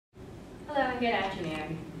Hello and good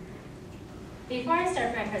afternoon. Before I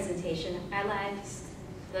start my presentation, I'd like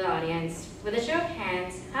the audience, with a show of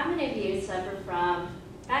hands, how many of you suffer from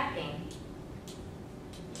back pain?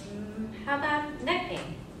 How about neck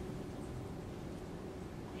pain?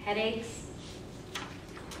 Headaches?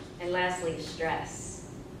 And lastly, stress.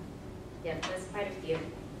 Yep, that's quite a few.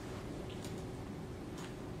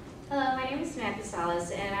 Hello, my name is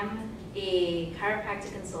Samantha, and I'm a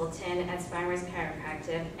chiropractic consultant at Spineworks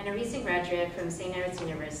Chiropractic and a recent graduate from St. Edward's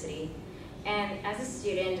University. And as a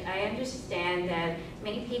student, I understand that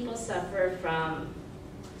many people suffer from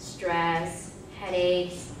stress,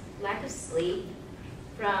 headaches, lack of sleep,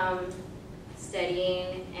 from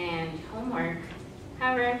studying and homework.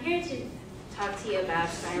 However, I'm here to talk to you about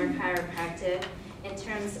Spineworks Chiropractic in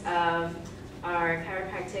terms of our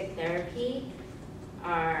chiropractic therapy,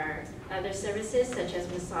 our other services such as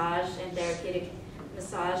massage and therapeutic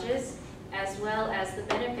massages, as well as the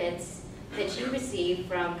benefits that you receive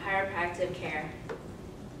from chiropractic care.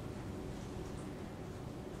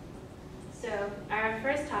 So our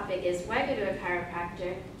first topic is why go to a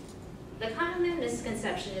chiropractor? The common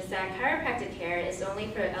misconception is that chiropractic care is only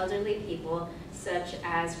for elderly people such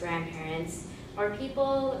as grandparents or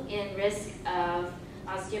people in risk of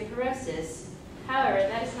osteoporosis. However,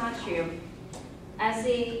 that is not true. As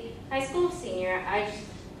a high school senior, I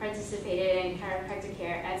participated in chiropractic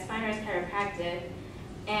care at Spineworks Chiropractic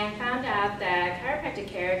and found out that chiropractic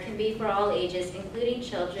care can be for all ages, including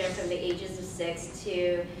children from the ages of 6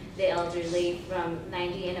 to the elderly from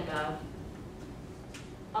 90 and above.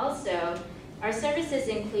 Also, our services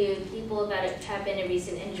include people that have been in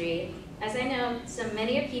recent injury. As I know,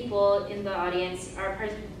 many of people in the audience are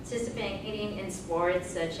participating in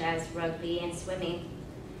sports such as rugby and swimming.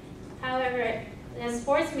 However, as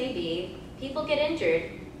sports may be, people get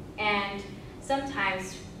injured, and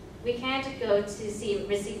sometimes we can't go to receive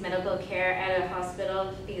medical care at a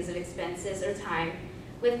hospital because of expenses or time.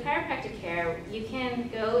 With chiropractic care, you can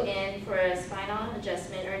go in for a spinal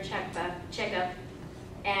adjustment or a checkup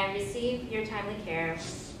and receive your timely care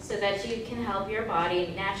so that you can help your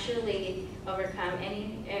body naturally overcome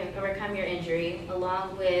your injury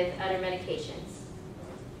along with other medications.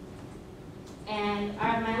 And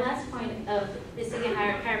my last point of receiving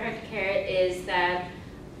chiropractic care is that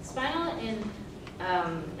spinal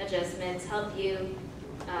adjustments help you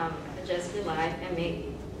adjust your life and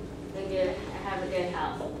have a good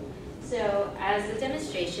health. So as a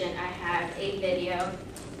demonstration, I have a video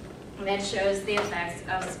that shows the effects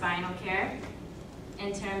of spinal care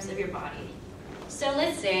in terms of your body. So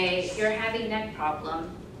let's say you're having neck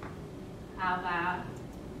problem. How about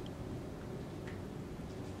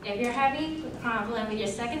if you're having a problem with your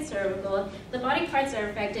second cervical, the body parts are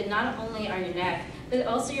affected not only on your neck, but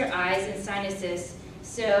also your eyes and sinuses.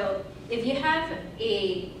 So if you have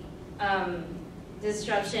a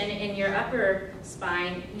disruption in your upper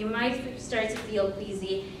spine, you might start to feel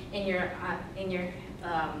queasy in your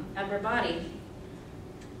upper body.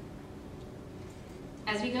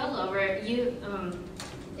 As we go lower, the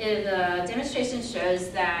demonstration shows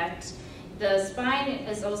that the spine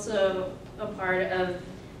is also a part of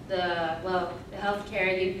the health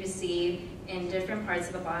care you receive in different parts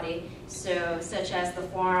of the body, so such as the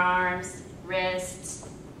forearms, wrists,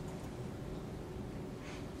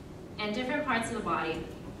 and different parts of the body.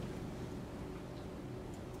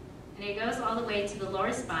 And it goes all the way to the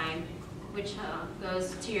lower spine, which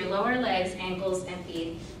goes to your lower legs, ankles, and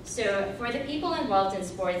feet. So for the people involved in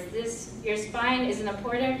sports, your spine is an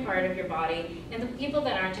important part of your body, and the people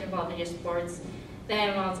that aren't involved in your sports,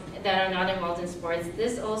 that are not involved in sports,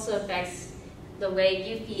 this also affects the way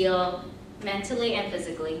you feel mentally and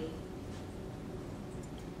physically.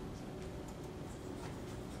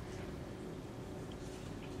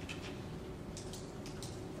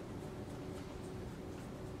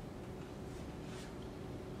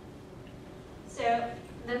 So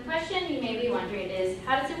the question you may be wondering is,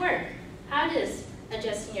 how does it work? How does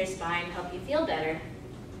adjusting your spine help you feel better?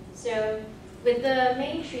 So with the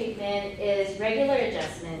main treatment is regular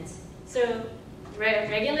adjustments. So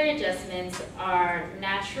regular adjustments are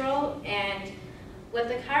natural, and what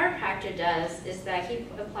the chiropractor does is that he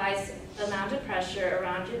applies an amount of pressure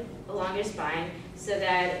along your spine so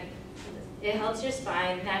that it helps your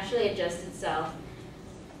spine naturally adjust itself.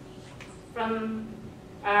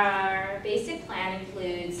 Our basic plan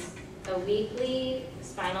includes a weekly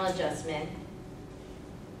spinal adjustment,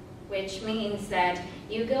 which means that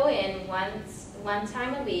you go in one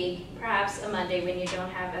time a week, perhaps a Monday when you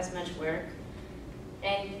don't have as much work,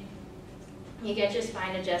 and you get your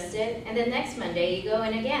spine adjusted, and the next Monday you go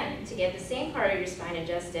in again to get the same part of your spine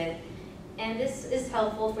adjusted. And this is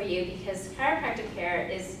helpful for you because chiropractic care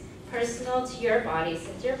is personal to your body,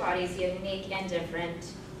 since your body is unique and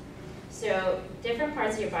different. So different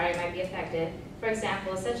parts of your body might be affected. For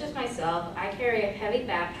example, such as myself, I carry a heavy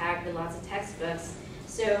backpack with lots of textbooks,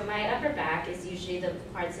 so my upper back is usually the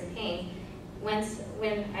parts in pain.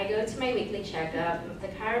 When I go to my weekly checkup, the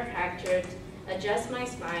chiropractor adjusts my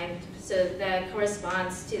spine so that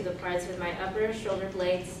corresponds to the parts with my upper shoulder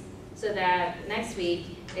blades, so that next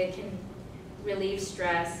week it can relieve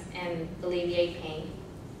stress and alleviate pain.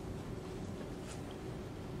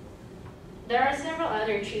 There are several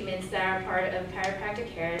other treatments that are part of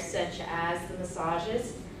chiropractic care, such as the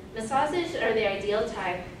massages. Massages are the ideal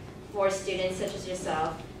type for students such as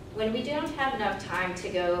yourself. When we don't have enough time to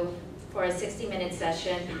go for a 60-minute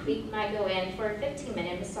session, we might go in for a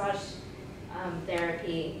 15-minute massage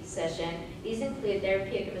therapy session. These include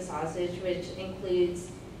therapeutic massages, which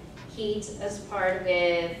includes heat as part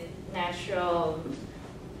with natural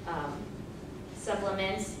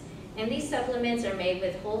supplements. And these supplements are made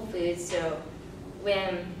with whole foods, so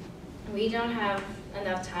when we don't have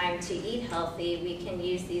enough time to eat healthy, we can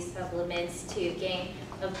use these supplements to gain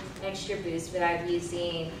an extra boost without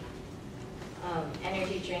using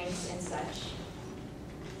energy drinks and such.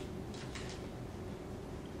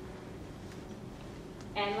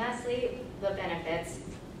 And lastly, the benefits.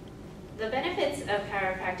 The benefits of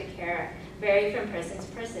chiropractic care vary from person to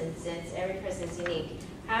person, since every person is unique.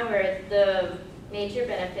 However, the major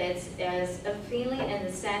benefits is a feeling in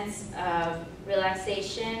the sense of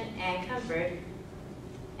relaxation and comfort.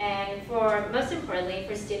 And most importantly,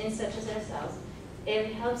 for students such as ourselves,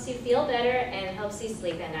 it helps you feel better and helps you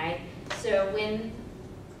sleep at night. So when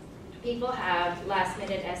people have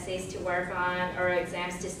last-minute essays to work on or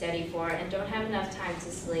exams to study for and don't have enough time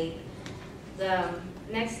to sleep, the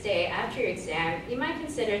next day after your exam, you might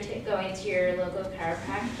consider going to your local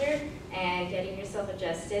chiropractor and getting yourself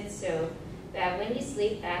adjusted so that when you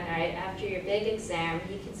sleep that night after your big exam,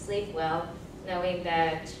 you can sleep well, knowing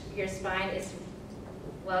that your spine is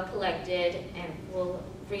well collected and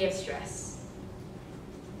free of stress.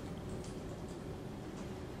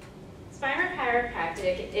 Spinal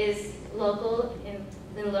Chiropractic is located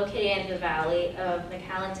in the valley of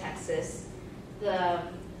McAllen, Texas.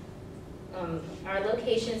 Our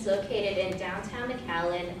location is located in downtown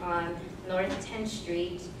McAllen on North 10th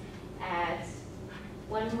Street at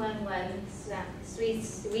 111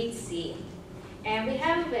 Suite C. And we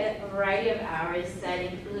have a variety of hours that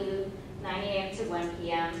include 9 a.m. to 1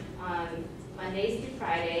 p.m. on Mondays through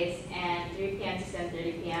Fridays and 3 p.m. to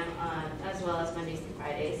 7:30 p.m. as well as Mondays through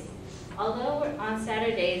Fridays. Although on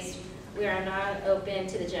Saturdays we are not open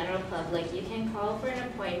to the general public, you can call for an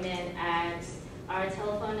appointment at our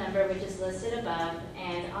telephone number, which is listed above,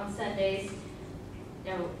 and on Sundays,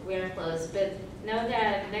 we are closed. But know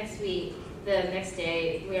that next week, the next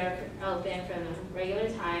day, we are open from regular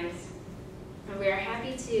times, and we are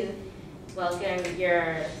happy to welcome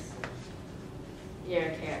your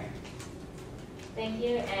care. Thank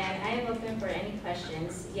you, and I am open for any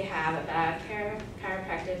questions you have about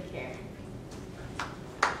chiropractic care.